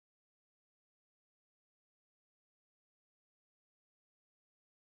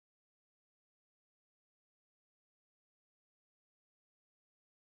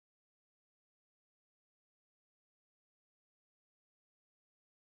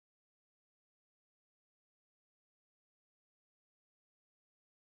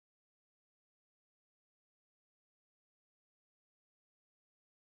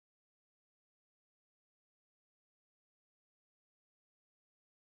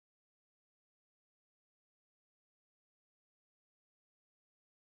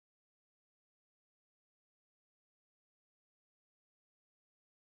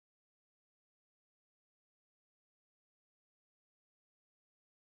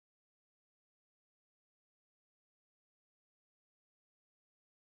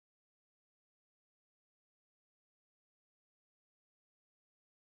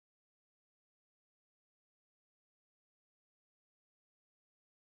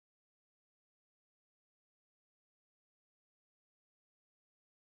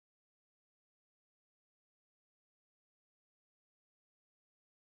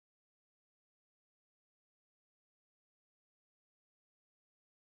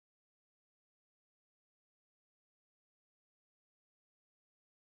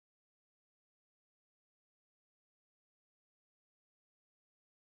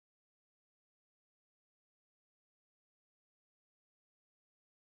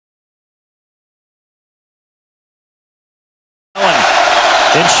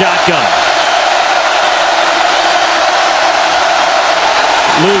in shotgun.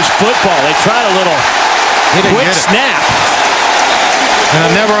 Lose football. They tried a little quick snap. And I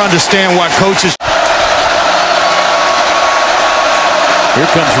never understand why coaches. Here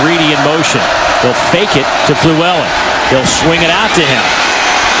comes Reedy in motion. They'll fake it to Llewellyn. They'll swing it out to him.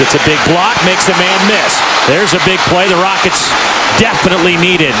 Gets a big block, makes a man miss. There's a big play the Rockets definitely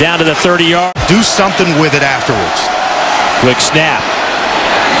needed down to the 30-yard. Do something with it afterwards. Quick snap.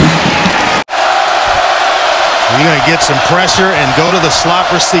 You're going to get some pressure and go to the slot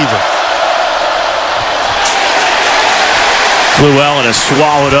receiver. Llewellyn is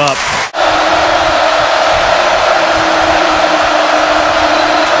swallowed up.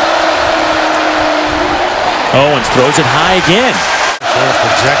 Owens throws it high again. For a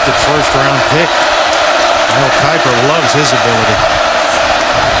projected first-round pick. Kuiper loves his ability.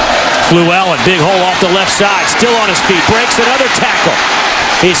 Llewellyn, big hole off the left side, still on his feet, breaks another tackle.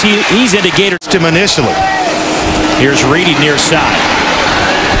 He's into Gator. Him initially. Here's Reedy near side.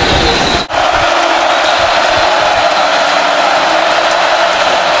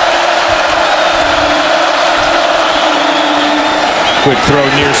 Quick throw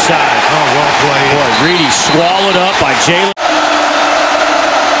near side. Oh, well played. Boy, Reedy swallowed up by Jalen.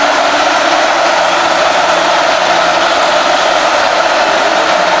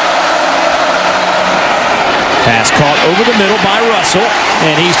 Pass caught over the middle by Russell,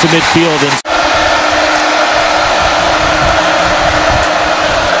 and he's to midfield. And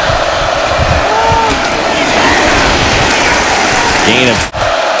gain of.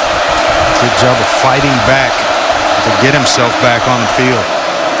 Good job of fighting back to get himself back on the field.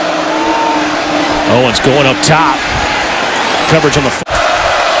 Owens going up top. Coverage on the.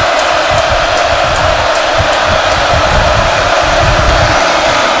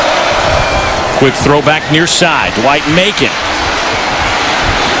 Quick throw back near side. Dwight Macon.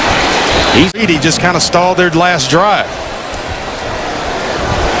 He just kind of stalled their last drive.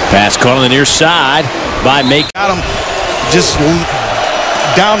 Pass caught on the near side by Macon. Got him just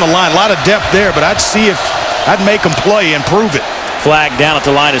down the line. A lot of depth there, but I'd see if I'd make him play and prove it. Flag down at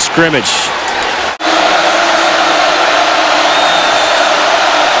the line of scrimmage.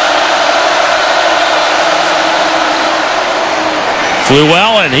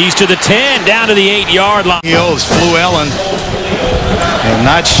 Llewellyn, he's to the 10, down to the 8-yard line. He owes Llewellyn, and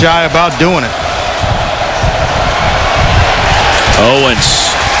not shy about doing it.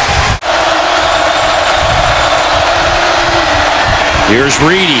 Owens. Here's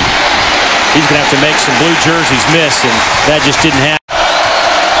Reedy. He's going to have to make some blue jerseys miss, and that just didn't happen.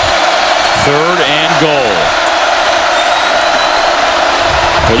 3rd and goal.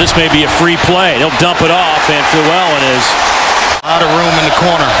 Well, this may be a free play. They'll dump it off, and Llewellyn is. A lot of room in the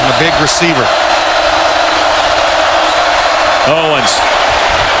corner and a big receiver. Owens.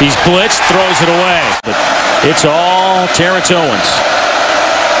 He's blitzed, throws it away. But it's all Terrence Owens.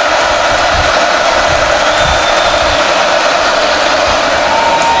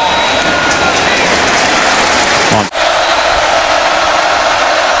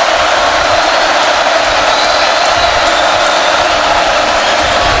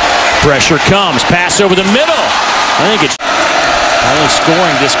 Pressure comes. Pass over the middle. I think it's. Only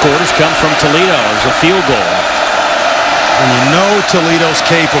scoring this quarter's come from Toledo as a field goal. And you know Toledo's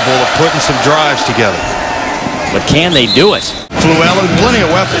capable of putting some drives together. But can they do it? Llewellyn, plenty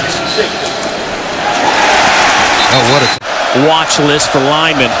of weapons. Oh, what a watch list for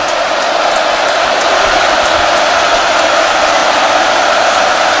linemen.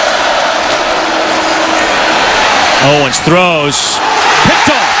 Owens throws. Picked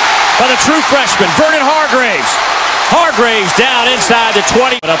off by the true freshman, Vernon Hargraves. Hargraves down inside the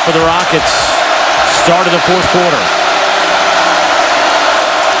 20. Up for the Rockets. Start of the 4th quarter.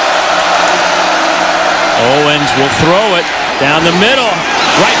 Owens will throw it down the middle,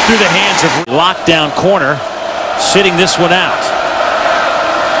 right through the hands of lockdown corner, sitting this one out.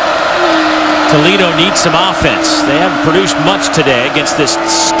 Toledo needs some offense. They haven't produced much today against this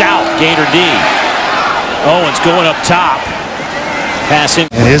stout Gator D. Owens going up top.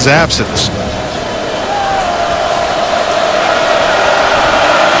 Passing. In his absence.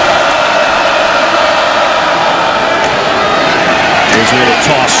 There's a little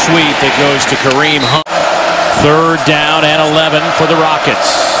toss sweep that goes to Kareem Hunt. 3rd down and 11 for the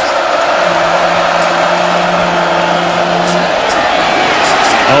Rockets.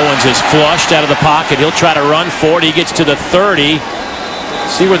 Owens is flushed out of the pocket. He'll try to run for it. He gets to the 30.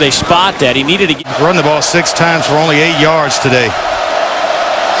 See where they spot that. He needed to run the ball 6 times for only 8 yards today.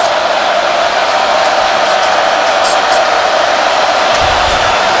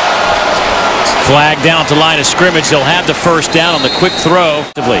 Flag down to line of scrimmage. They'll have the first down on the quick throw.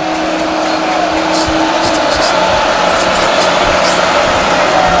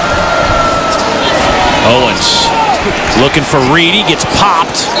 Owens looking for Reedy, gets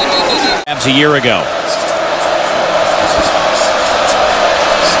popped. A year ago.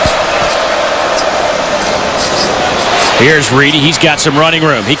 Here's Reedy. He's got some running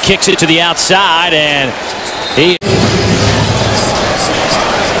room. He kicks it to the outside, and he.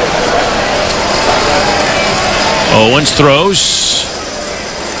 Owens throws.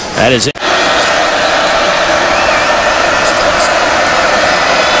 That is it.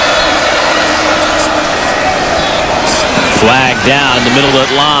 Flag down in the middle of that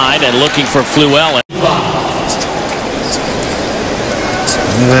line and looking for Fluellen.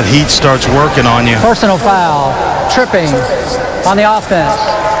 That heat starts working on you. Personal foul, tripping on the offense,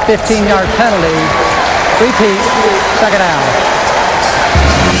 15-yard penalty, repeat, second down.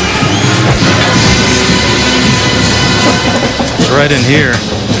 It's right in here.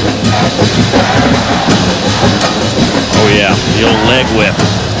 Oh yeah, the old leg whip.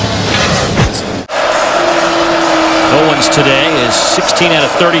 Owens today is 16 out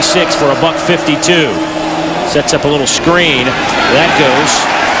of 36 for $152. Sets up a little screen. That goes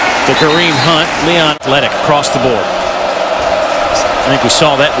to Kareem Hunt. Leon Athletic across the board. I think we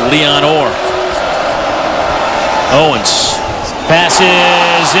saw that with Leon Orr. Owens. Pass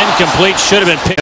is incomplete. Should have been picked.